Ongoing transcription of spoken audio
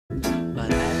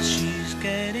But as she's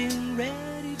getting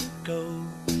ready to go,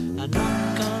 a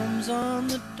knock comes on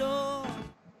the door.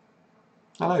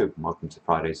 Hello, and welcome to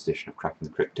Friday's edition of Cracking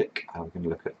the Cryptic. We're going to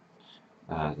look at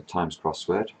the Times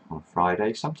crossword on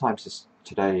Friday. Sometimes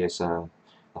today is the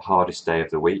hardest day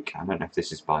of the week. I don't know if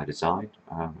this is by design.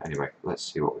 Anyway, let's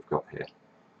see what we've got here.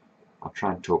 I'll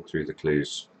try and talk through the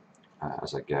clues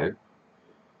as I go,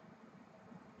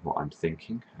 what I'm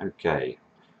thinking. Okay,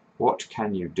 what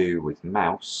can you do with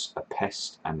mouse, a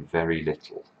pest and very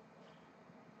little?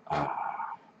 Looks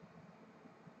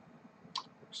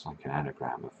like an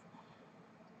anagram of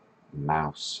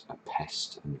mouse, a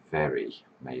pest and very,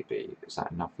 maybe. Is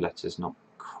that enough letters? Not.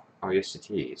 Oh yes,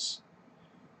 it is.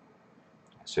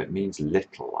 So it means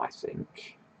little, I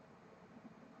think.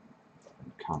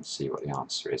 Can't see what the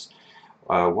answer is.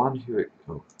 One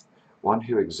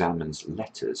who examines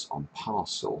letters on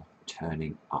parcel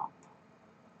turning up.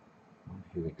 One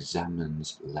who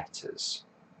examines letters.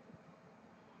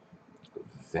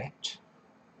 Vet.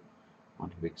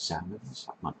 One who examines.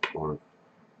 That might, or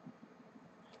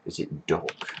is it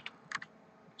doc?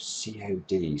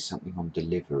 COD. Something on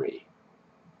delivery.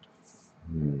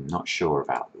 Not sure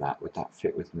about that. Would that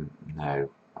fit with? No,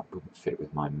 that wouldn't fit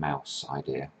with my mouse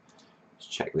idea. Let's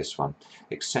check this one.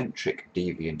 Eccentric,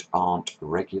 deviant aunt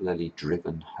regularly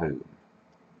driven home.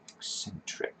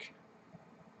 Eccentric.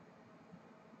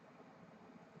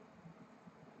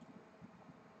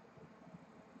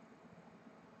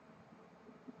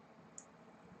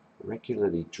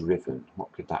 Regularly driven.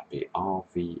 What could that be?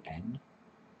 RVN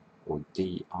or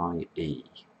DIE?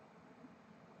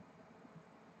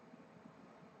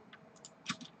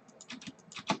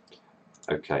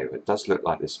 Okay, well, it does look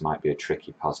like this might be a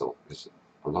tricky puzzle because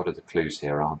a lot of the clues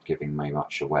here aren't giving me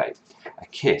much away. A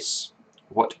kiss.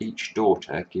 What each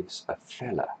daughter gives a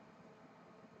fella.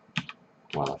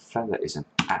 Well, a fella is an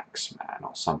axeman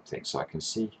or something, so I can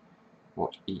see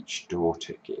what each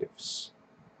daughter gives.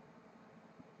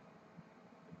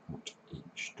 What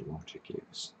each daughter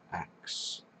gives.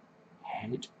 Axe.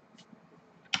 Head.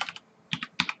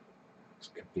 This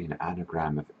could be an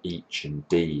anagram of each and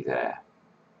D there.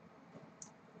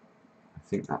 I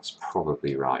think that's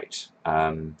probably right.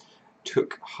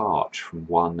 Took heart from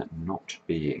one not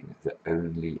being the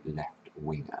only left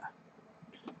winger.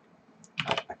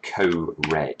 A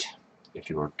co-red. If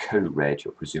you're a co-red,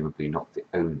 you're presumably not the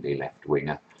only left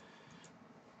winger.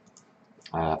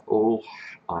 All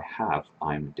I have,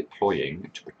 I'm deploying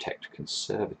to protect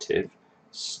conservative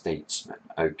statesman.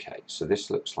 Okay, so this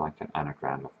looks like an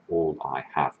anagram of all I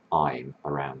have, I'm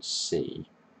around C,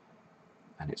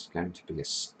 and it's going to be a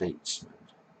statesman.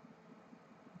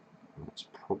 That's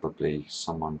probably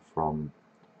someone from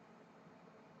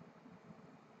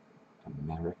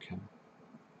America.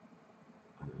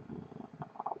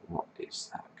 What is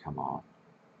that? Come on.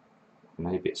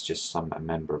 Maybe it's just a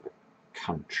member of a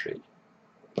country,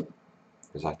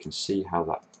 because I can see how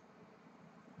that.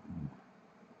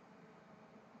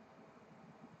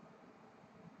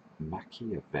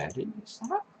 Machiavelli, is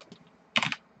that? I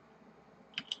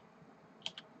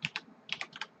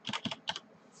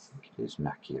think it is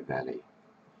Machiavelli.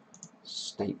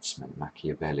 Statesman,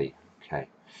 Machiavelli. Okay.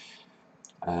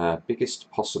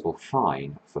 Biggest possible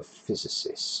fine for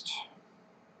physicist.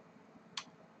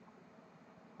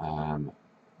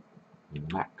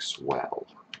 Maxwell.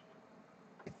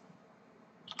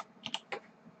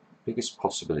 Biggest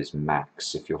possible is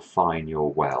max. If you're fine, you're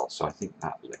well. So I think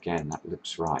that, again, that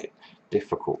looks right.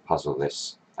 Difficult puzzle,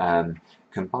 this.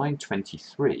 Combine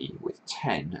 23 with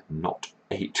 10, not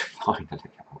 8,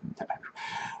 finally. Oh,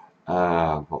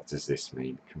 no. What does this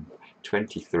mean?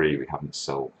 23 we haven't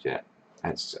solved yet.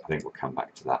 I think we'll come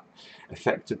back to that.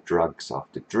 Effect of drugs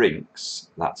after drinks,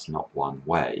 that's not one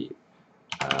way.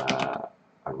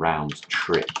 A round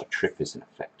trip. A trip is an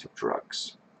effect of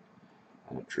drugs.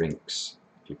 Drinks,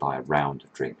 if you buy a round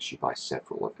of drinks, you buy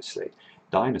several, obviously.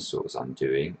 Dinosaurs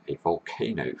undoing, a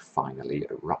volcano finally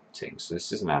erupting. So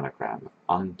this is an anagram of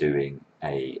undoing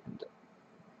A and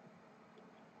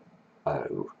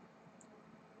O.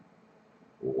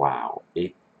 Wow.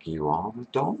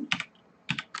 Iguanodon?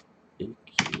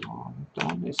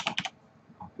 Iguanodon, is that?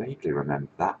 I vaguely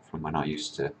remember that from when I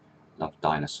used to love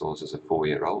dinosaurs as a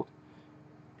 4-year-old.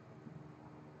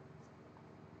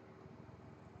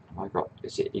 Have I got,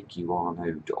 is it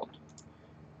Iguanodon?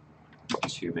 I've got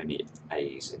too many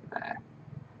A's in there.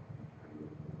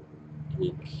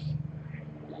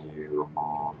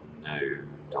 Iguanodon,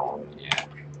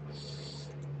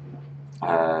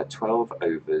 yeah. 12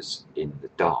 overs in the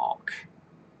dark.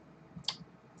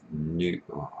 I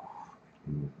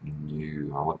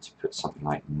want to put something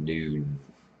like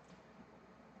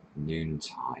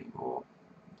noontime or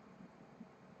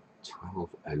 12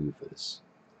 overs.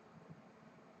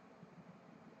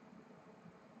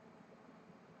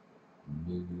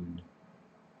 Noon.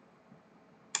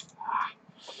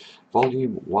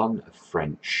 Volume 1 of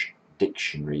French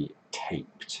dictionary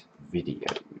taped,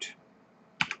 videoed.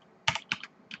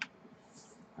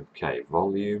 Okay,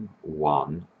 volume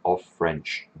 1 of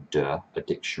French a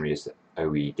dictionary is the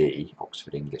OED,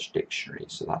 Oxford English Dictionary,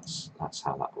 so that's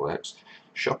how that works.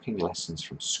 Shocking lessons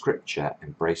from scripture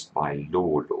embraced by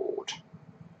law lord.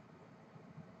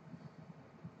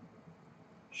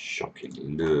 Shocking,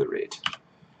 lurid.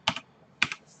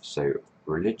 So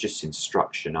religious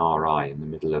instruction, RI, in the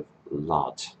middle of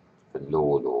lud, the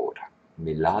law lord.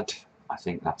 Milad, I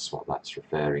think that's what that's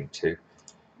referring to.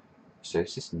 So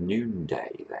is this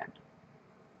noonday then?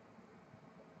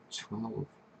 12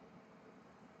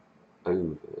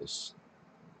 overs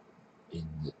in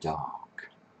the dark.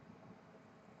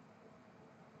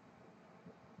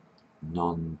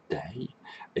 Non-day.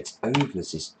 It's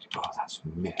overs is, oh, that's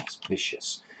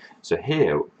vicious. So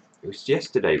here, it was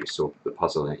yesterday we saw the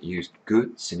puzzle and it used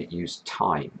goods and it used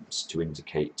times to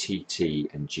indicate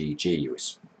TT and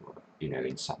GG, you know,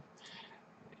 in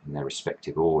their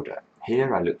respective order.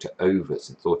 Here I looked at overs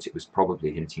and thought it was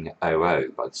probably hinting at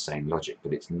OO by the same logic,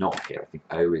 but it's not here. I think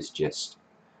O is just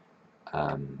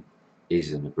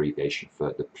is an abbreviation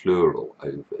for the plural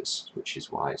overs, which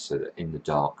is why, so that in the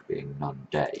dark being none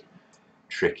day.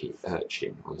 Tricky,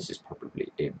 urchin, well this is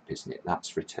probably imp, isn't it?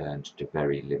 That's returned to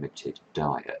very limited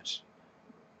diet.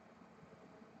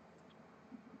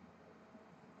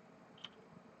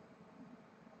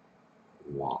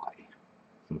 Why?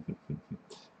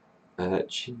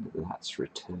 Urchin, that's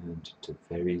returned to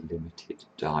very limited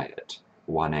diet.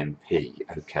 1 MP,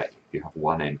 okay, if you have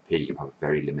 1 MP you have a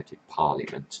very limited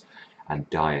parliament, and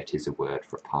diet is a word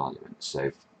for parliament,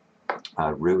 so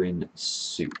ruin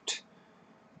suit.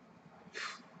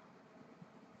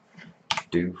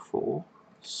 Do for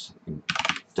something,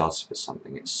 does for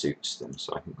something, it suits them,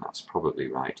 so I think that's probably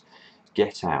right.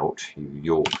 Get out, you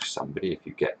york somebody if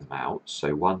you get them out,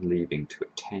 so one leaving to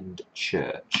attend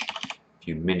church. If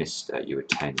you minister, you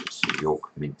attend, so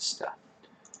York Minster.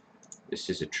 This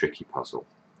is a tricky puzzle.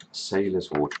 Sailor's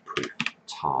waterproof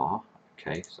tar,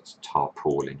 okay, so that's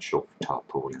tarpaulin, short for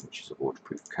tarpaulin, which is a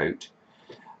waterproof coat.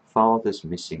 Father's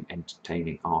missing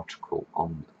entertaining article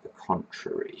on the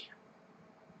contrary.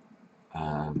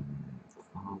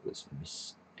 Father's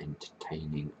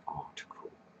entertaining article.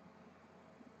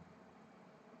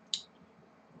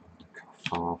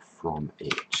 Far from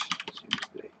it,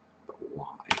 presumably, but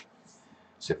why?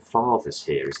 So father's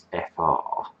here is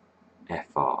FR,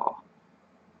 FR.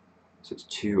 So it's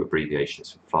 2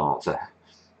 abbreviations for father,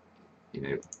 you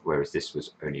know, whereas this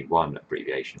was only 1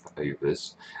 abbreviation for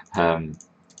overs. And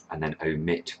then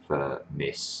omit for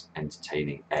miss,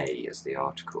 entertaining A as the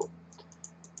article.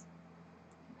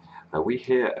 We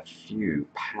hear a few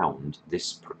pound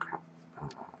this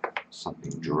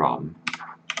something drum.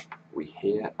 We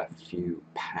hear a few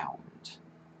pound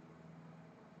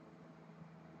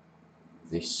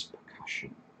this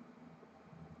percussion.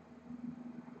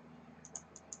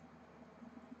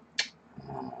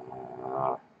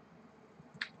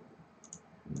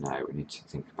 No, we need to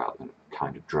think about the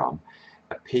kind of drum.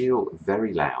 Appeal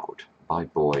very loud by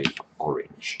boy for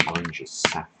orange. Orange is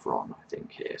saffron, I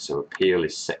think, here. So appeal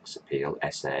is sex appeal,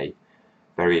 SA.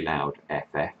 Very loud,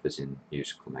 FF, as in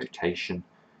musical notation.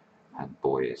 And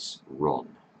boy is Ron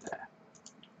there.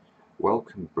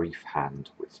 Welcome brief hand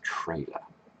with trailer.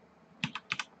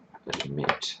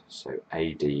 Admit. So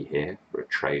AD here for a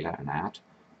trailer, an ad.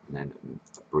 And then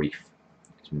a brief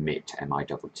is MIT,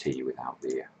 MITT without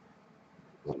the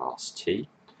last T.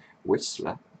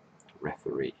 Whistler,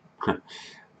 referee.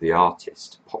 The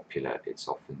artist, popular, it's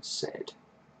often said.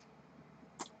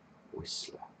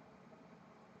 Whistler.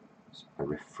 A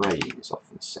refrain is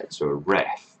often said. So a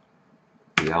ref,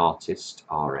 the artist,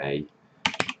 RA,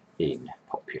 in,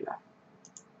 popular.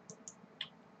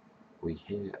 We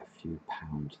hear a few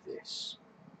pound this.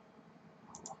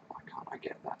 Oh, why can't I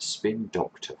get that? Spin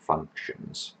doctor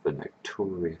functions for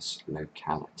notorious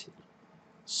locality.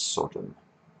 Sodom.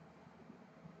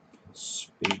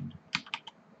 Spin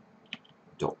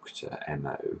doctor,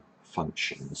 MO,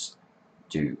 functions,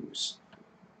 dues.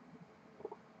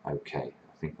 Okay,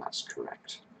 I think that's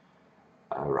correct.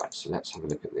 Alright, so let's have a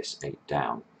look at this 8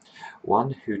 down.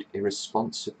 One who'd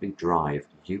irresponsibly drive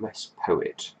US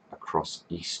poet across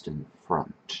Eastern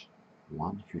Front.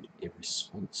 One who'd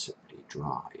irresponsibly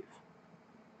drive.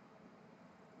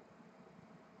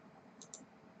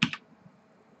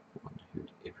 One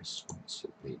who'd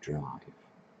irresponsibly drive.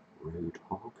 Road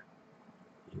hog.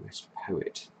 US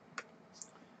poet.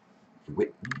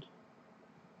 Whitman.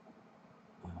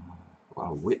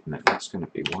 Oh, Whitman, that's going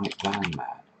to be White Van Man.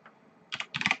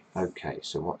 Okay,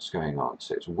 so what's going on?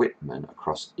 So it's Whitman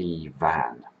across E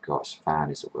van. Gosh,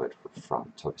 van is a word for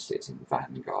front. Obviously it's in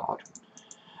vanguard.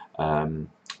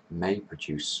 May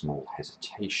produce small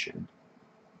hesitation.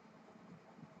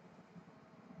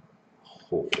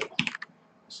 Haw.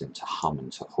 It's into hum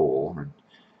and to haw, and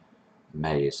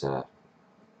May is a,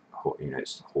 you know,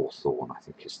 it's Hawthorne, I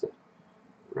think is the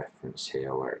reference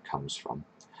here where it comes from.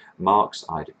 Marks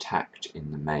I'd attacked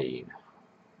in the main.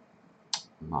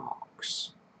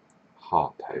 Marks.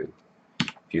 Harpo.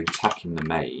 If you attack in the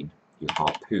main, you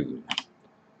harpoon.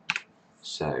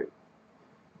 So,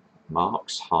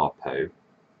 marks, harpo,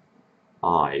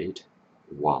 eyed,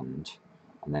 wand,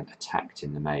 and then attacked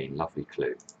in the main. Lovely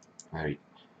clue. Very,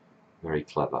 very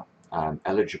clever.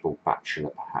 Eligible bachelor,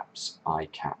 perhaps. Eye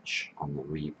catch on the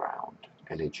rebound.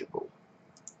 Eligible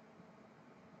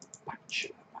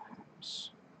bachelor,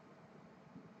 perhaps.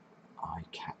 Eye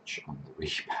catch on the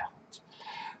rebound.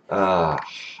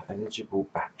 Eligible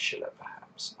bachelor,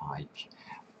 perhaps. I'm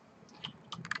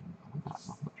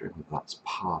not sure whether that's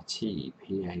party,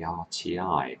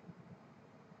 P-A-R-T-I.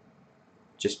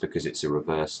 Just because it's a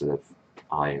reversal of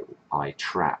I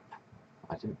trap.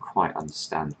 I didn't quite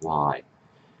understand why.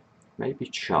 Maybe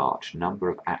chart number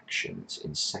of actions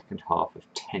in second half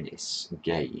of tennis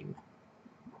game.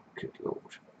 Good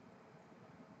lord.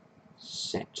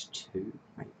 Set 2,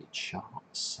 maybe chart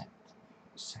set.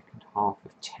 Second half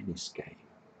of tennis game.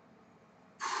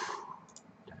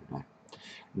 Don't know.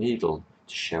 Needle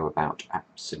to show about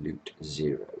absolute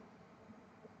 0.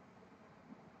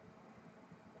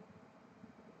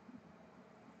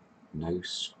 No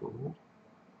score.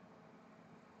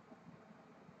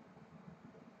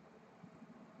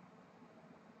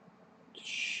 To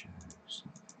show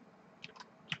something.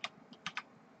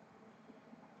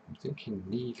 I'm thinking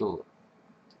needle.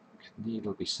 Could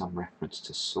needle be some reference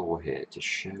to saw here? To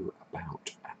show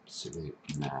about absolute.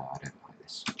 No, I don't like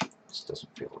this. This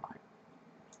doesn't feel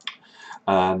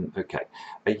right. Okay.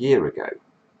 A year ago,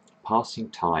 passing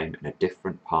time in a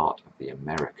different part of the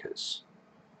Americas.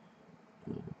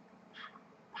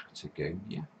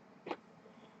 Patagonia.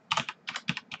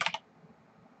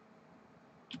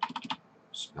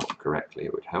 Spelled correctly,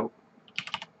 it would help.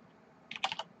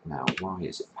 Now, why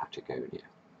is it Patagonia?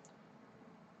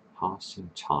 Passing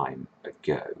time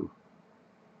ago.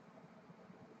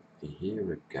 A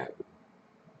year ago.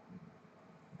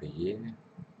 A year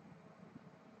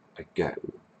ago.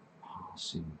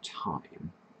 Passing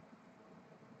time.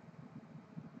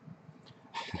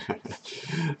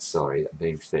 Sorry, I'm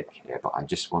being thick here, but I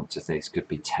just want to think this could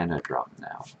be tenor drum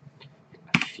now.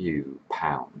 A few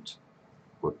pound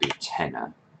would be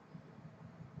tenor.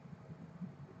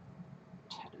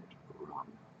 Tenor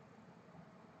drum.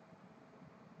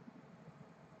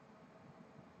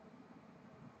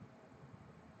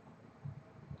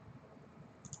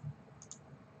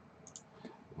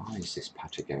 Why is this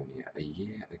Patagonia? A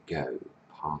year ago,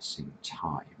 passing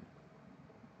time.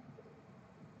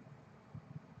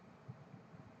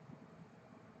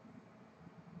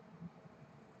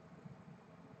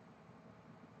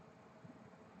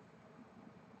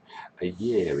 A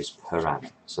year is per annum,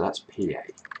 so that's PA.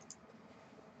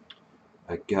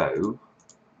 Ago,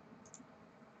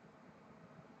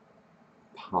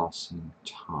 passing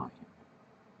time.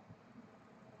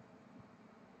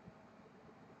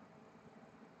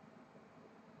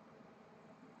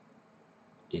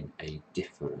 In a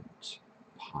different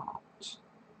part.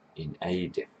 In a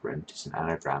different, it's an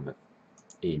anagram of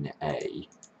in a.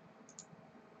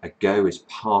 Ago is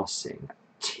passing,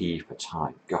 T for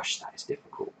time. Gosh, that is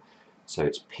difficult. So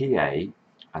it's PA,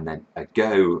 and then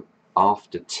ago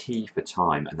after T for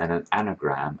time, and then an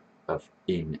anagram of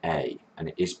in A, and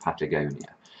it is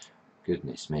Patagonia.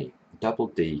 Goodness me. Double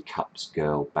D cups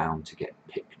girl bound to get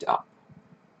picked up.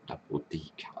 Double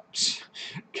D cups.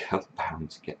 Girl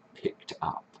bound to get picked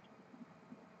up.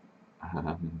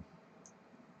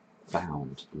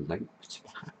 Bound, loped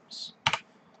perhaps. At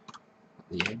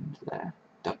the end there.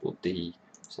 Double D.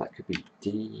 So that could be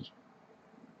D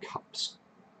cups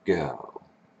girl.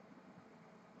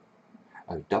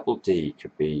 Oh, double D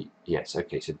could be, yes,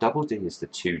 okay, so double D is the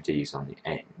 2 Ds on the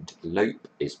end. Lope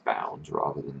is bound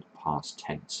rather than the past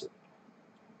tense of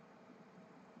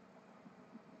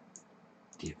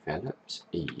developed.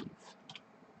 Eve.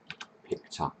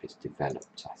 Picked up is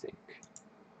developed, I think.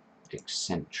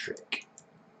 Eccentric.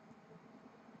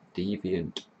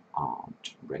 Deviant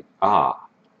aunt.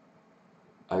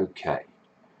 Okay.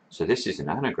 So this is an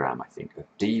anagram, I think, of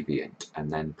deviant and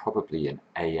then probably an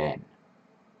AN.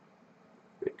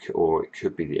 Or it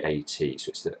could be the AT,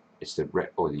 so it's the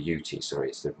UT, sorry,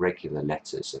 it's the regular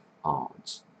letters of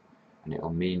aunt. and it'll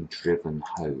mean driven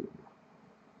home.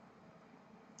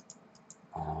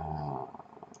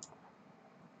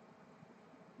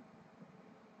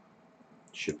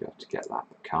 Should be able to get that,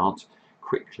 but can't.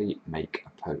 Quickly make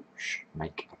approach.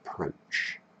 Make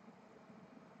approach.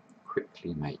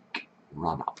 Quickly make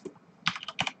run up.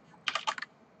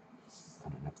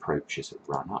 And an approach is a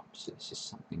run up, so this is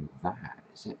something bad,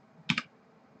 is it?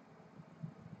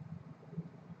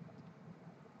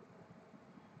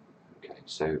 Okay,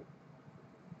 so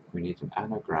we need an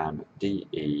anagram of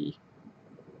DE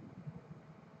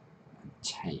and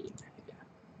tame here.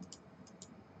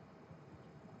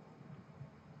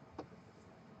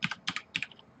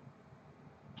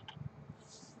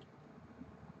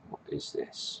 What is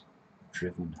this?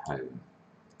 Driven home.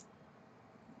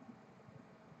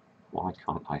 Why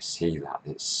can't I see that?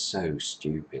 It's so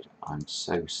stupid. I'm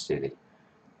so silly.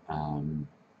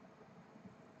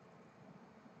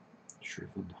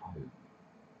 Driven home.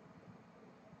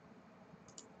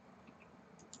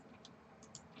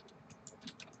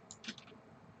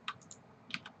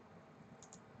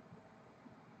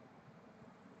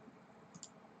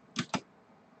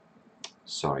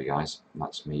 Sorry guys,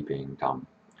 that's me being dumb.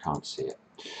 Can't see it.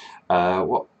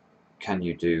 What can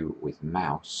you do with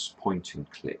mouse, point and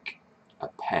click, a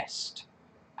pest,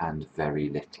 and very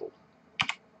little?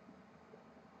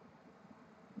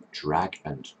 Drag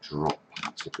and drop,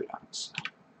 that's a good answer.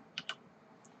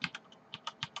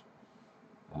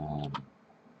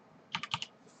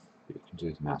 You can do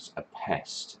with mouse, a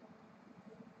pest,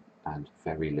 and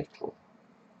very little.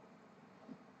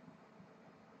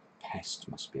 Pest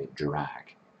must be a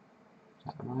drag. Is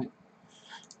that right?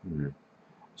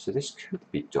 So this could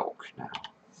be dock now.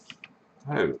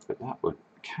 Oh, but that would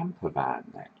camper van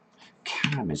then.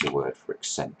 Cam is a word for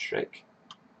eccentric.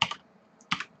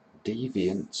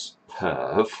 Deviant,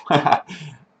 perv.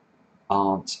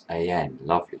 Aren't an.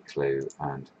 Lovely clue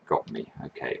and got me.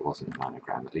 Okay, it wasn't an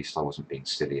anagram. At least I wasn't being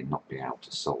silly and not being able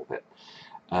to solve it.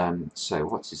 So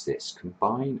what is this?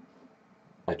 Combine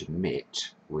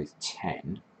admit with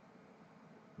 10,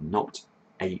 not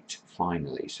 8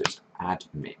 finally. So it's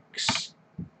admix.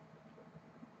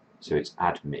 So it's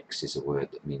admix is a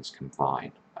word that means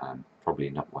combine.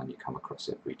 Probably not one you come across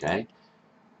every day.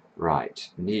 Right,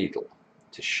 needle,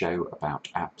 to show about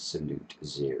absolute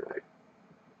zero.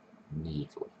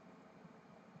 Needle.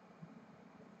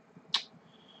 I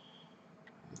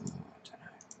don't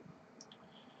know.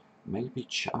 Maybe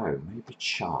chart.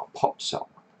 Pop song.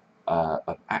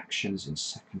 Of actions in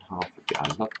second half of it.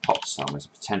 I love pop song as a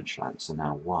potential answer.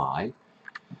 Now why?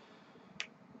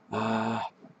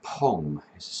 Pong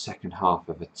is the second half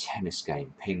of a tennis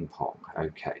game, ping pong.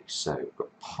 Okay, so we've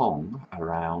got pong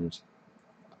around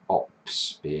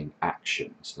ops being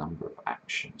actions, number of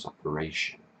actions,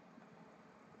 operation.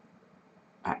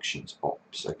 Actions,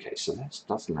 ops. Okay, so that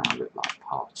does now look like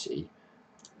party.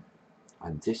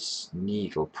 And this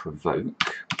needle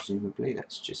provoke, presumably,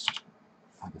 let's just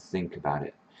have a think about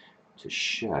it, to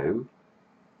show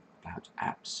about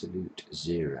absolute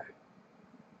zero.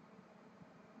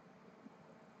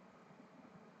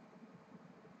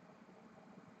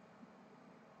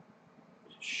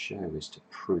 Show is to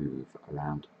prove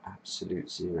around absolute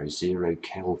zero. 0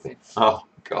 Kelvin. Oh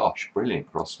gosh,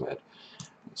 brilliant crossword.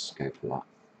 Let's go for that.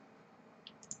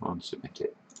 Come on, submit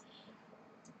it.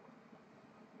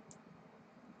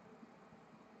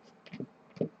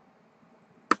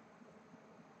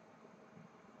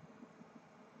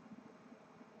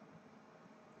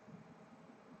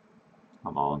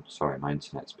 Come on, sorry, my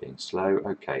internet's being slow.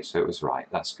 Okay, so it was right,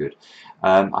 that's good.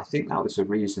 I think that was a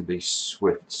reasonably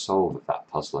swift solve of that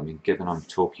puzzle. I mean, given I'm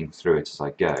talking through it as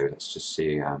I go, let's just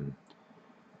see,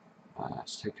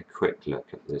 let's take a quick look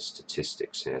at the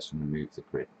statistics here. So I'm going to move the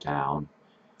grid down.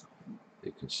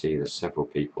 You can see there's several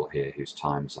people here whose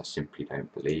times I simply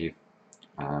don't believe.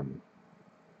 And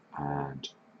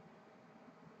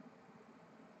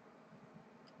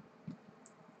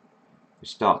we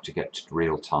start to get to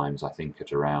real times, I think,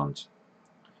 at around,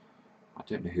 I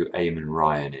don't know who Eamon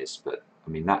Ryan is, but I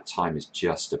mean, that time is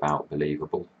just about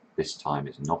believable. This time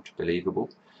is not believable.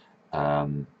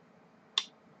 Pontius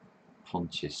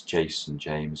Jason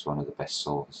James, one of the best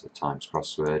solvers of the Times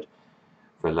crossword.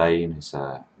 Verlaine is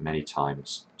a many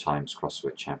times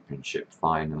crossword championship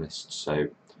finalist. So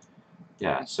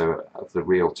yeah, so of the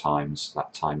real times,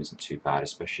 that time isn't too bad,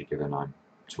 especially given I'm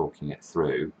talking it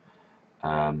through.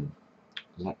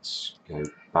 Let's go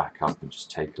back up and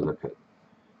just take a look at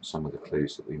some of the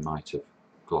clues that we might have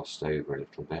glossed over a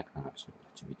little bit. Oh, it's not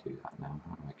letting me do that now.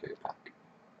 How do I go back?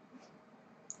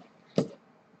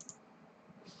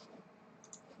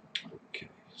 Okay,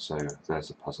 so there's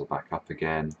a puzzle back up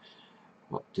again.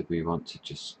 what did we want to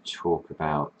just talk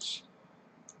about?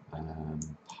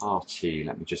 Party,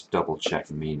 let me just double check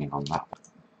the meaning on that.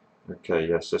 Okay,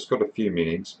 yes, it's got a few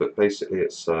meanings, but basically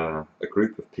it's a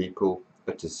group of people,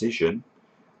 a decision,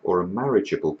 or a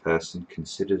marriageable person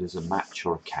considered as a match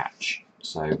or a catch.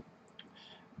 So I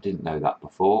didn't know that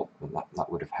before, but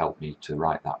that would have helped me to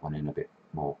write that one in a bit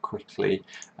more quickly.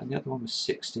 And the other one was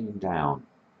 16 down.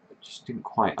 I just didn't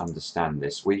quite understand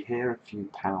this. We hear a few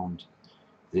pound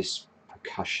this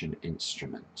percussion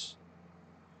instrument.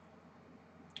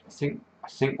 I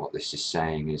think what this is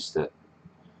saying is that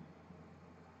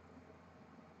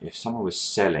if someone was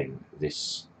selling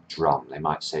this drum, they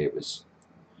might say it was,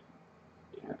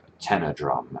 you know, a tenor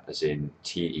drum, as in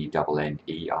Tenner,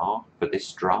 but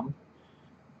this drum,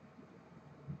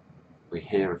 we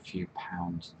hear a few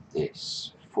pounds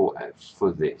this for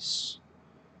this.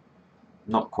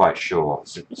 Not quite sure.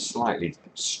 It's slightly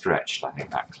stretched, I think,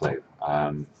 that clue.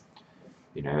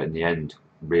 You know, in the end,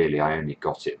 really, I only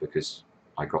got it because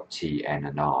I got T, N,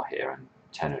 and R here, and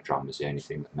tenor drum was the only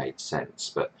thing that made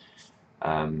sense. But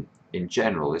in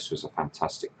general, this was a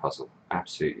fantastic puzzle.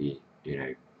 Absolutely, you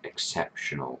know,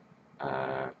 exceptional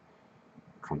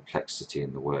complexity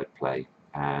in the wordplay,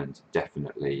 and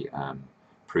definitely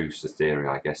proves the theory,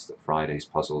 I guess, that Friday's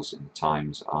puzzles in the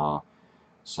Times are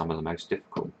some of the most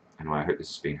difficult. Anyway, I hope this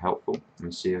has been helpful,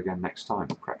 and see you again next time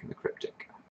on Cracking the Cryptic.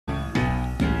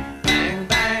 Bang,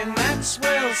 bang,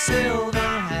 Maxwell Silver.